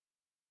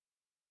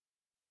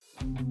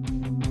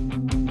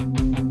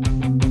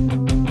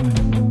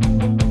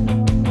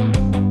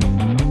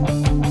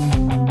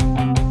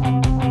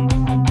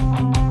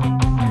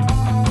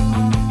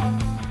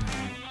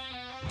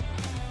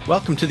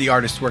Welcome to the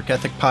Artist Work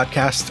Ethic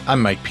Podcast.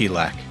 I'm Mike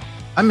Pelak.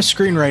 I'm a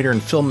screenwriter and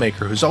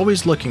filmmaker who's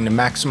always looking to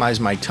maximize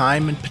my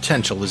time and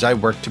potential as I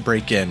work to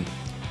break in.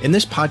 In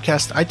this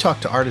podcast, I talk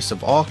to artists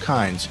of all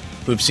kinds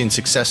who have seen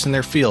success in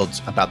their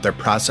fields about their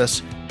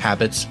process,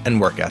 habits,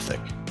 and work ethic.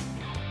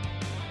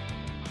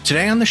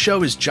 Today on the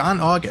show is John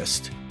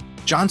August.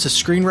 John's a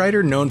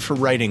screenwriter known for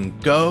writing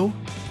Go,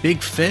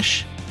 Big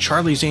Fish,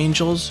 Charlie's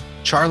Angels,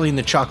 Charlie and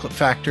the Chocolate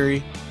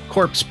Factory,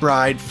 Corpse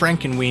Bride,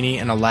 Frankenweenie,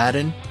 and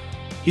Aladdin.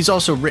 He's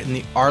also written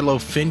the Arlo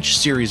Finch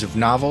series of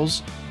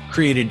novels,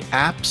 created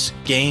apps,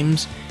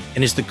 games,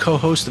 and is the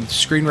co-host of the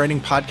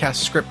screenwriting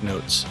podcast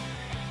Scriptnotes.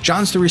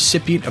 John's the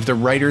recipient of the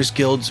Writers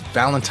Guild's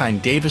Valentine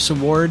Davis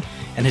Award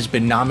and has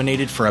been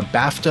nominated for a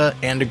BAFTA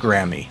and a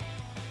Grammy.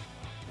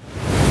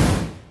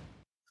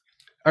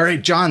 All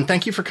right, John,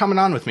 thank you for coming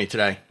on with me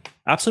today.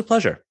 Absolute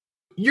pleasure.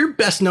 You're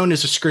best known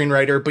as a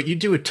screenwriter, but you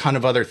do a ton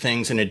of other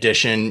things in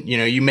addition. You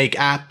know, you make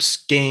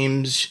apps,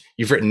 games,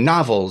 you've written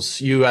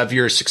novels, you have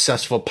your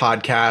successful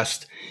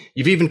podcast,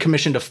 you've even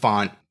commissioned a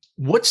font.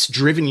 What's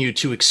driven you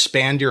to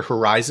expand your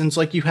horizons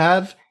like you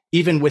have,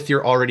 even with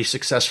your already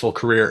successful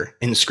career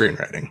in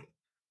screenwriting?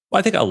 Well,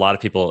 I think a lot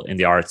of people in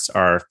the arts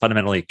are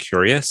fundamentally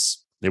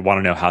curious. They want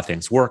to know how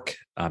things work,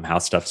 how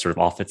stuff sort of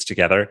all fits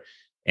together.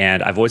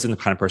 And I've always been the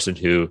kind of person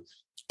who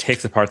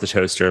takes apart the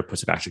toaster,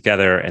 puts it back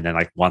together, and then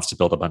wants to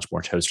build a bunch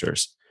more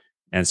toasters.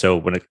 And so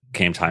when it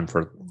came time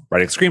for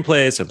writing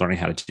screenplays and learning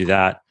how to do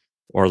that,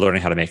 or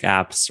learning how to make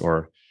apps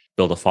or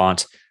build a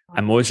font,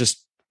 I'm always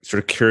just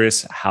sort of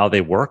curious how they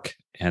work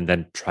and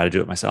then try to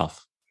do it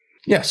myself.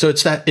 Yeah. So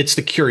it's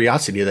the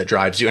curiosity that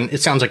drives you. And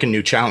it sounds like a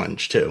new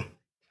challenge too.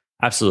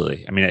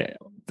 Absolutely. I mean,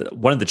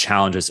 one of the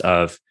challenges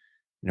of,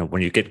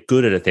 when you get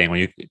good at a thing, when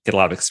you get a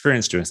lot of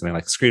experience doing something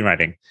like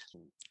screenwriting,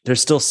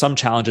 there's still some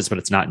challenges, but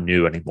it's not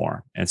new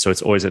anymore. And so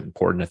it's always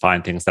important to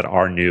find things that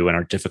are new and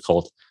are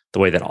difficult the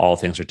way that all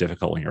things are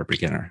difficult when you're a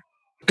beginner.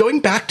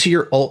 Going back to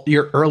your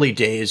early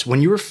days,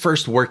 when you were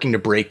first working to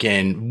break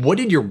in, what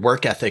did your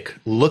work ethic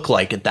look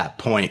like at that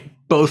point?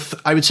 Both,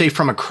 I would say,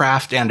 from a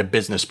craft and a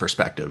business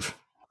perspective.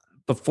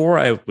 Before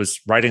I was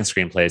writing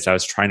screenplays, I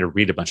was trying to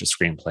read a bunch of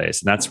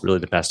screenplays. And that's really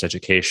the best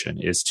education,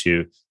 is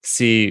to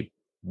see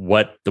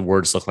what the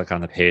words look like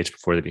on the page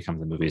before they become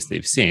the movies that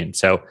you've seen.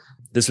 So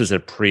this was a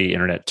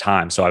pre-internet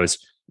time. So I was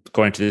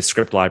going to the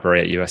script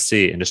library at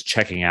USC and just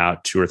checking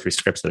out 2 or 3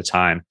 scripts at a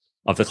time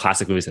of the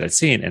classic movies that I'd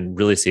seen and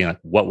really seeing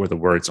what were the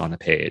words on the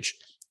page.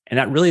 And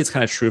that really is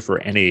kind of true for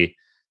any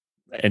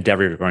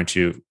endeavor you're going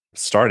to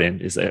start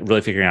in, is really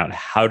figuring out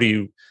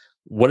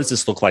what does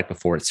this look like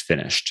before it's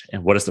finished?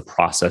 And what is the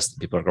process that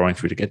people are going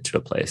through to get to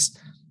a place?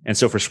 And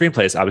so for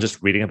screenplays, I was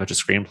just reading a bunch of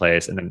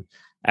screenplays. And then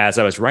as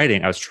I was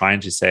writing, I was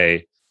trying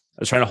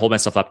to hold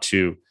myself up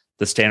to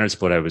the standards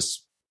of what I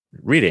was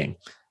reading.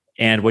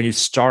 And when you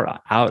start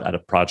out at a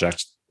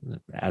project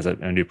as a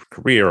new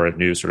career or a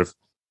new sort of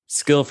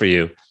skill for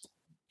you,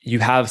 you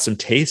have some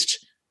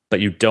taste, but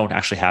you don't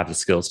actually have the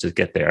skills to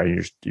get there.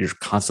 And you're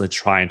constantly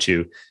trying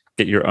to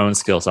get your own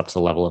skills up to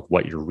the level of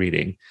what you're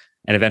reading.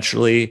 And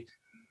eventually,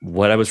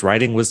 what I was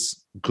writing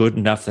was good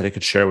enough that I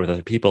could share with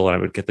other people, and I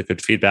would get the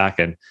good feedback.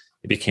 And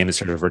it became this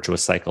sort of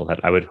virtuous cycle that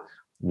I would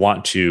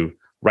want to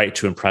write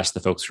to impress the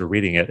folks who were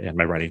reading it, and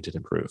my writing did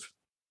improve.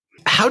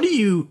 How do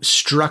you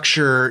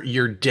structure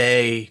your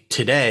day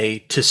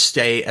today to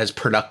stay as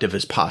productive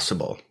as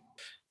possible?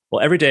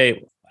 Well, every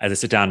day as I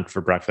sit down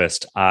for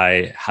breakfast,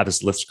 I have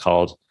this list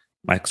called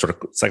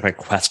it's like my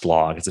quest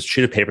log. It's a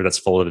sheet of paper that's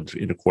folded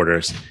into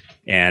quarters,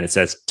 and it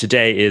says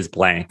today is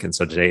blank. And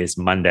so today is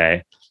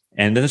Monday.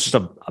 And then it's just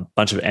a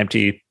bunch of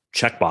empty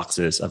check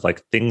boxes of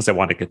things I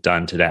want to get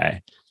done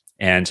today.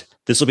 And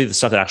this will be the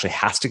stuff that actually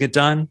has to get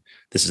done.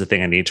 This is the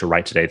thing I need to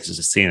write today. This is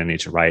a scene I need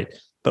to write,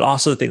 but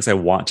also the things I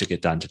want to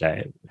get done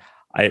today.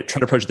 I try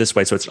to approach it this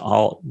way. So it's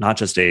all not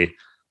just a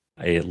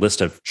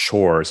list of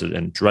chores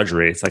and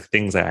drudgery. It's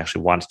things I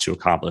actually want to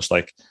accomplish.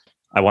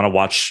 I want to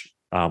watch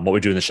What We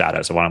Do in the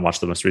Shadows. I want to watch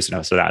the most recent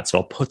episode of that. So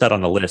I'll put that on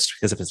the list,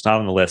 because if it's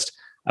not on the list,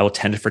 I will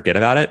tend to forget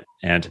about it,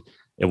 and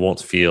it'll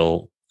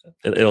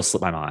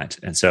slip my mind.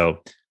 And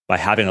so by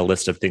having a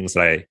list of things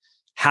that I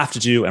have to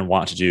do and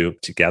want to do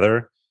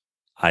together,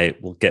 I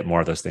will get more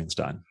of those things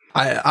done.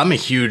 I'm a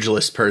huge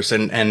list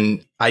person,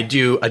 and I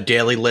do a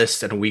daily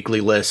list and a weekly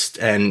list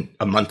and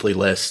a monthly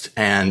list,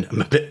 and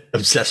I'm a bit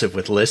obsessive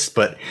with lists,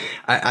 but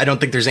I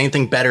don't think there's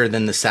anything better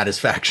than the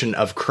satisfaction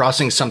of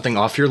crossing something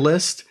off your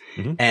list.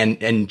 Mm-hmm.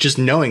 And just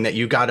knowing that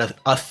you got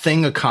a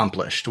thing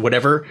accomplished,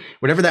 whatever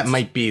that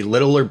might be,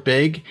 little or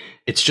big.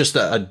 It's just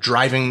a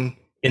driving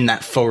in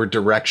that forward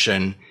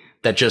direction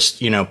that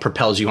just,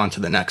 propels you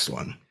onto the next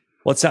one.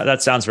 Well,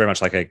 that sounds very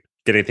much like a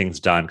getting things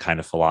done kind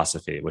of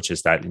philosophy, which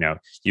is that,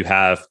 you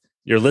have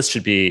your list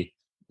should be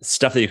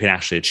stuff that you can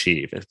actually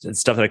achieve. It's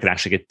stuff that I can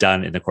actually get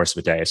done in the course of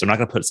a day. So I'm not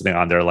going to put something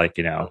on there like,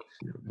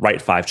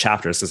 write 5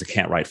 chapters, because I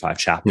can't write 5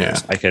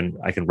 chapters. Yeah.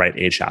 I can write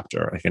a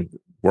chapter. I can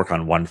work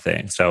on one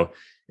thing. So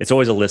it's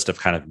always a list of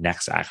kind of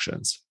next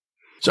actions.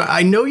 So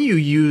I know you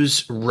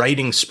use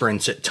writing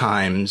sprints at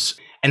times.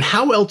 And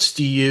how else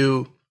do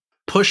you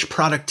push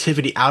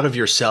productivity out of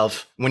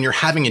yourself when you're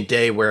having a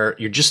day where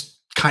you're just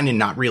kind of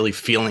not really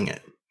feeling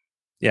it?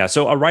 Yeah.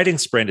 So a writing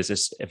sprint is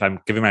just, if I'm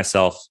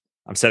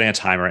setting a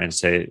timer and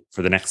say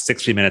for the next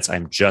 60 minutes,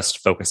 I'm just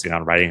focusing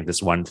on writing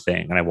this one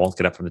thing and I won't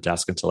get up from the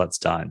desk until that's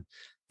done.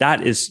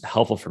 That is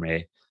helpful for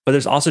me. But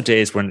there's also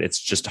days when it's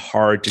just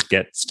hard to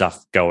get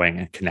stuff going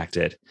and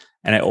connected.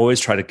 And I always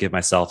try to give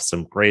myself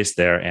some grace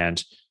there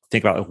and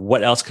think about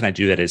what else can I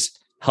do that is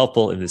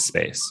helpful in this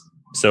space.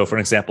 So for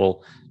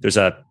example, there's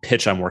a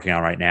pitch I'm working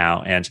on right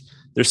now, and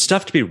there's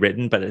stuff to be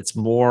written, but it's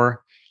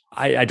more,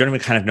 I don't even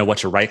kind of know what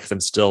to write because I'm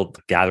still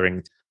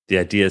gathering the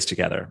ideas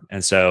together.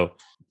 And so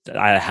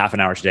I had a half an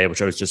hour today,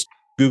 which I was just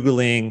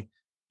Googling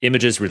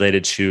images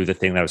related to the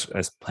thing that I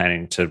was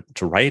planning to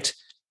write.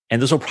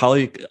 And those will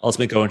probably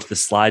ultimately go into the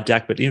slide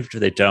deck, but even if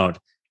they don't,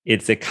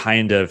 it's a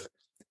kind of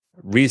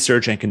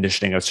research and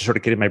conditioning. I was sort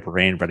of getting my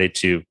brain ready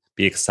to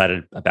be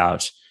excited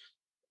about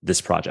this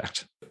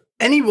project.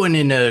 Anyone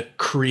in a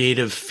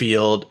creative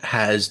field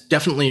has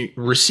definitely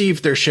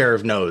received their share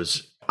of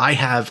no's. I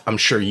have, I'm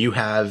sure you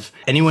have,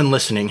 anyone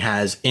listening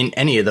has in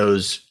any of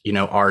those,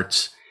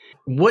 arts.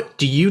 What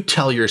do you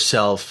tell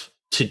yourself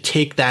to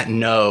take that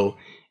no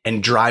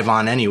and drive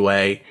on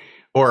anyway?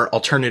 Or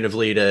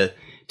alternatively, to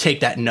take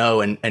that no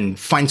and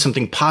find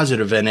something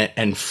positive in it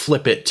and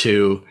flip it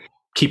to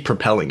keep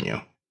propelling you?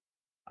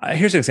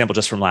 Here's an example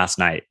just from last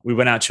night. We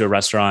went out to a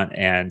restaurant,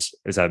 and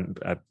it was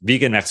a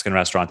vegan Mexican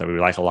restaurant that we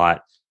like a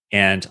lot.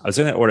 And I was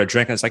going to order a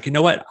drink, and I was like, you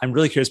know what? I'm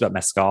really curious about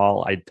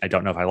mezcal. I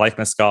don't know if I like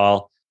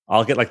mezcal.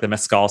 I'll get like the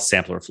mezcal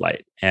sampler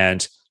flight.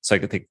 And so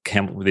I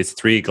came with these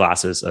 3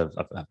 glasses of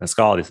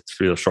mezcal, these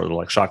 3 short little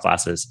like shot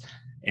glasses.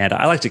 And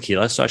I like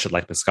tequila, so I should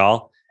like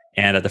mezcal.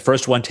 And the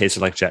first one tasted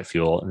like jet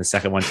fuel, and the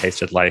second one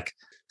tasted like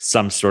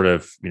some sort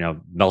of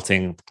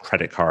melting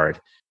credit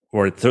card.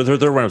 Or the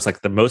third one was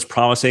like the most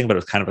promising, but it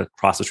was kind of a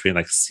cross between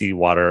like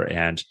seawater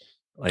and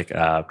like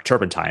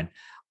turpentine.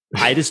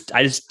 I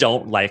just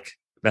don't like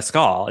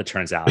mezcal. It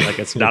turns out like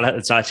it's not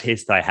a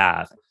taste that I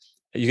have.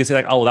 You can say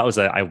like, oh,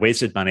 I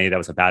wasted money. That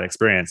was a bad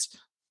experience.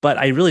 But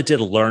I really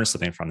did learn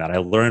something from that. I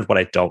learned what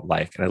I don't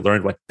like, and I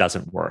learned what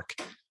doesn't work.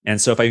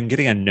 And so if I'm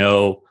getting a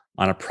no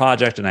on a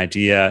project, an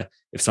idea,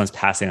 if someone's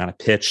passing on a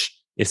pitch,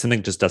 if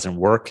something just doesn't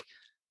work,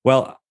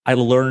 well, I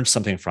learned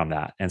something from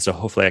that. And so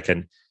hopefully I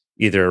can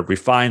either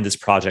refine this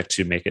project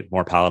to make it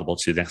more palatable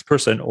to the next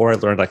person, or I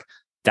learned like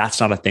that's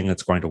not a thing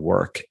that's going to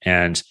work.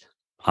 And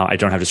I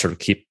don't have to sort of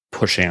keep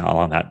pushing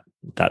along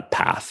that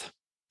path.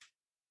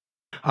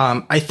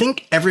 I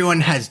think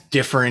everyone has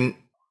different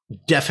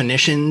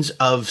definitions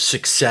of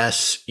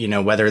success,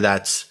 whether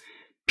that's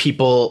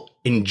people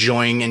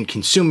enjoying and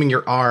consuming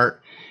your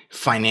art,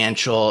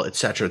 financial, et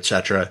cetera, et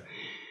cetera.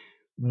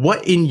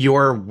 What in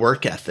your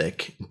work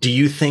ethic do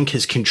you think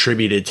has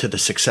contributed to the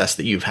success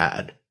that you've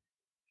had?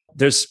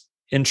 There's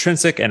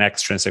intrinsic and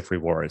extrinsic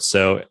rewards.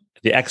 So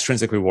the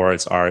extrinsic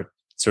rewards are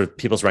sort of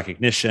people's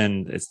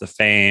recognition, it's the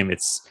fame,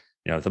 it's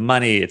the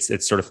money,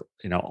 it's sort of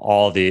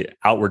all the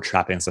outward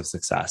trappings of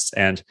success.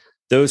 And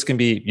those can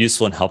be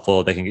useful and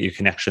helpful. They can get you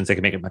connections. They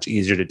can make it much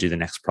easier to do the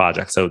next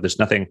project. So there's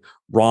nothing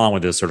wrong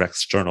with those sort of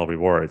external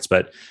rewards.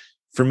 But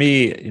for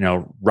me,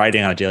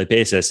 writing on a daily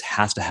basis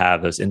has to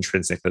have those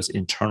intrinsic, those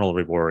internal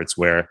rewards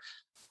where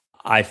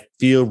I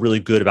feel really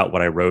good about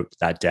what I wrote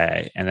that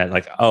day. And that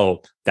like,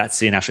 oh, that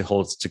scene actually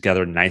holds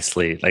together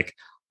nicely. Like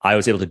I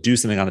was able to do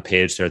something on the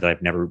page there that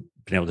I've never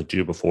been able to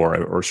do before,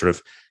 or sort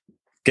of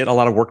get a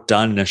lot of work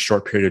done in a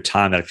short period of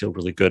time that I feel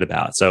really good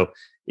about. So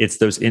it's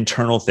those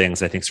internal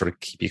things I think sort of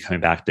keep you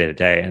coming back day to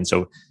day. And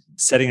so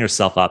setting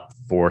yourself up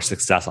for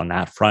success on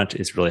that front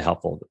is really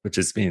helpful, which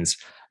means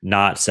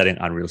not setting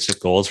unrealistic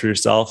goals for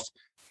yourself,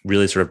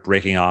 really sort of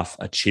breaking off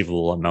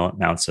achievable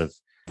amounts of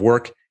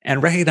work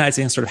and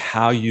recognizing sort of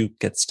how you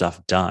get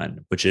stuff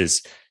done, which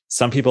is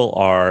some people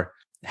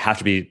have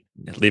to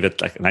leave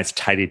it like a nice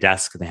tidy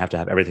desk and they have to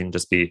have everything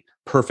just be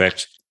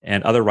perfect.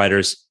 And other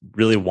writers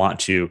really want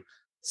to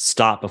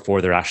stop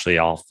before they're actually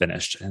all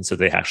finished. And so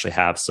they actually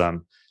have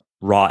some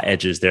raw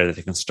edges there that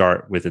they can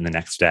start within the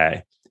next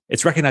day.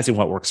 It's recognizing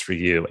what works for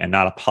you and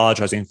not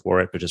apologizing for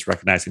it, but just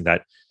recognizing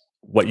that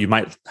what you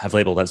might have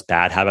labeled as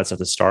bad habits at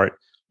the start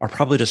are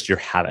probably just your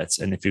habits.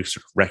 And if you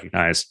sort of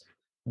recognize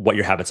what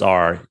your habits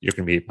are, you're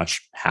going to be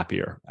much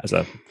happier as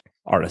an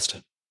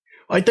artist.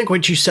 I think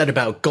what you said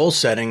about goal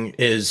setting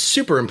is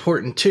super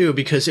important too,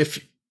 because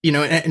if,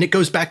 and it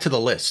goes back to the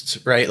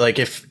lists, right? Like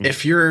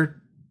if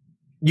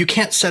you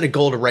can't set a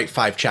goal to write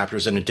 5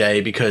 chapters in a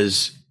day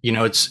because,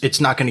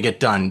 it's not going to get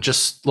done.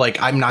 Just like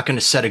I'm not going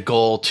to set a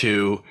goal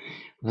to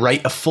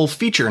write a full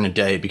feature in a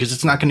day because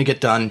it's not going to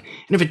get done.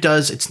 And if it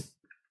does, it's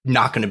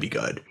not going to be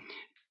good.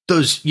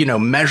 Those,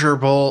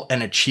 measurable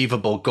and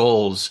achievable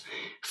goals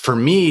for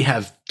me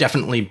have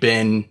definitely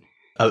been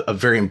a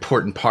very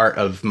important part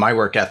of my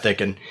work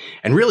ethic and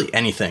really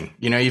anything,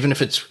 even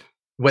if it's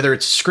whether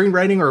it's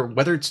screenwriting or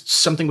whether it's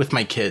something with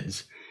my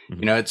kids,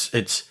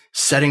 it's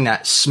setting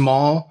that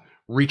small,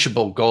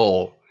 reachable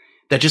goal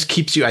that just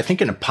keeps you, I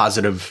think, in a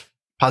positive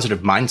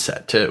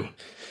mindset too.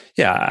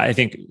 Yeah, I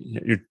think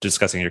you're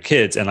discussing your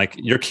kids, and like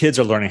your kids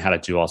are learning how to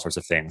do all sorts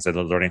of things. They're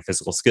learning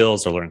physical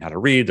skills, they're learning how to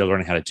read, they're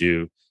learning how to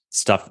do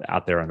stuff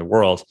out there in the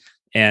world.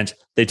 And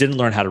they didn't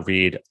learn how to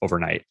read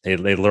overnight. They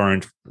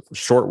learned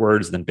short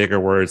words, then bigger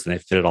words, and they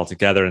fit it all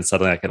together. And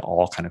suddenly like it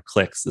all kind of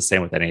clicks. The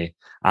same with any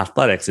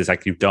athletics is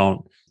like you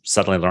don't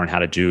suddenly learn how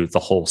to do the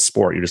whole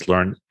sport. You just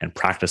learn and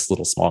practice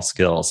little small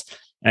skills.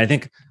 And I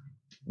think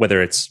whether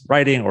it's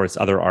writing or it's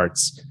other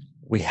arts,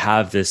 we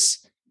have this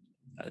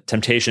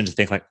temptation to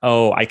think like,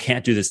 oh, I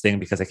can't do this thing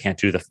because I can't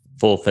do the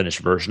full finished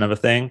version of a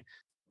thing,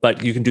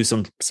 but you can do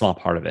some small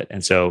part of it.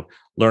 And so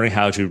learning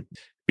how to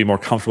be more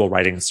comfortable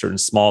writing certain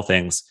small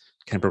things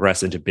can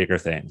progress into bigger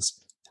things.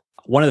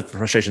 One of the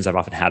frustrations I've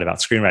often had about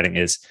screenwriting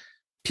is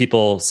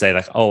people say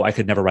like, oh, I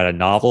could never write a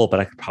novel, but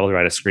I could probably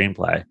write a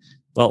screenplay.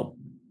 Well,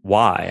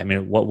 why? I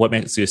mean, what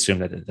makes you assume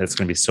that it's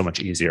going to be so much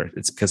easier?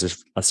 It's because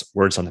there's less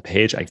words on the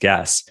page, I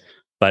guess.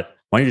 But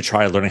why don't you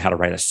try learning how to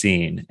write a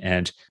scene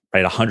and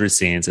write 100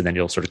 scenes, and then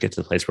you'll sort of get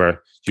to the place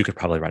where you could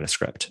probably write a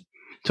script.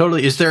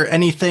 Totally. Is there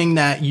anything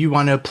that you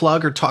want to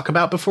plug or talk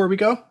about before we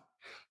go?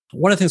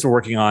 One of the things we're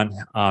working on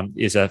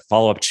is a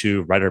follow-up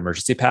to Writer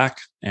Emergency Pack.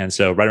 And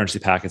so Writer Emergency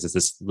Pack is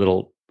this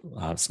little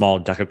small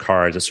deck of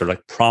cards that sort of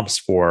like prompts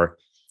for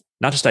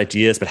not just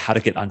ideas, but how to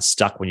get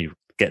unstuck when you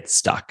get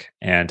stuck.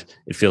 And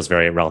it feels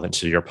very relevant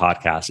to your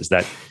podcast, is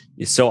that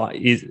it's so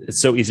easy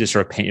to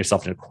sort of paint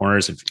yourself into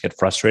corners and get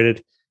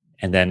frustrated.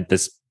 And then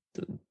this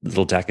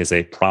little deck is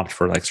a prompt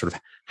for like sort of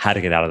how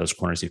to get out of those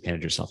corners you've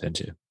painted yourself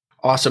into.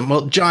 Awesome.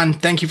 Well, John,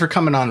 thank you for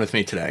coming on with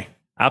me today.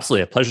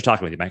 Absolutely. A pleasure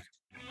talking with you, Mike.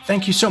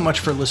 Thank you so much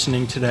for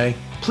listening today.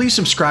 Please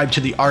subscribe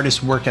to the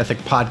Artist Work Ethic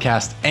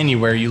podcast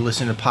anywhere you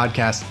listen to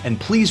podcasts, and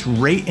please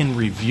rate and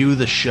review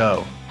the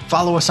show.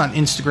 Follow us on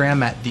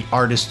Instagram at The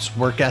Artist's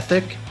Work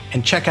Ethic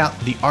and check out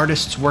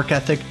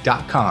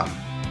theartistsworkethic.com.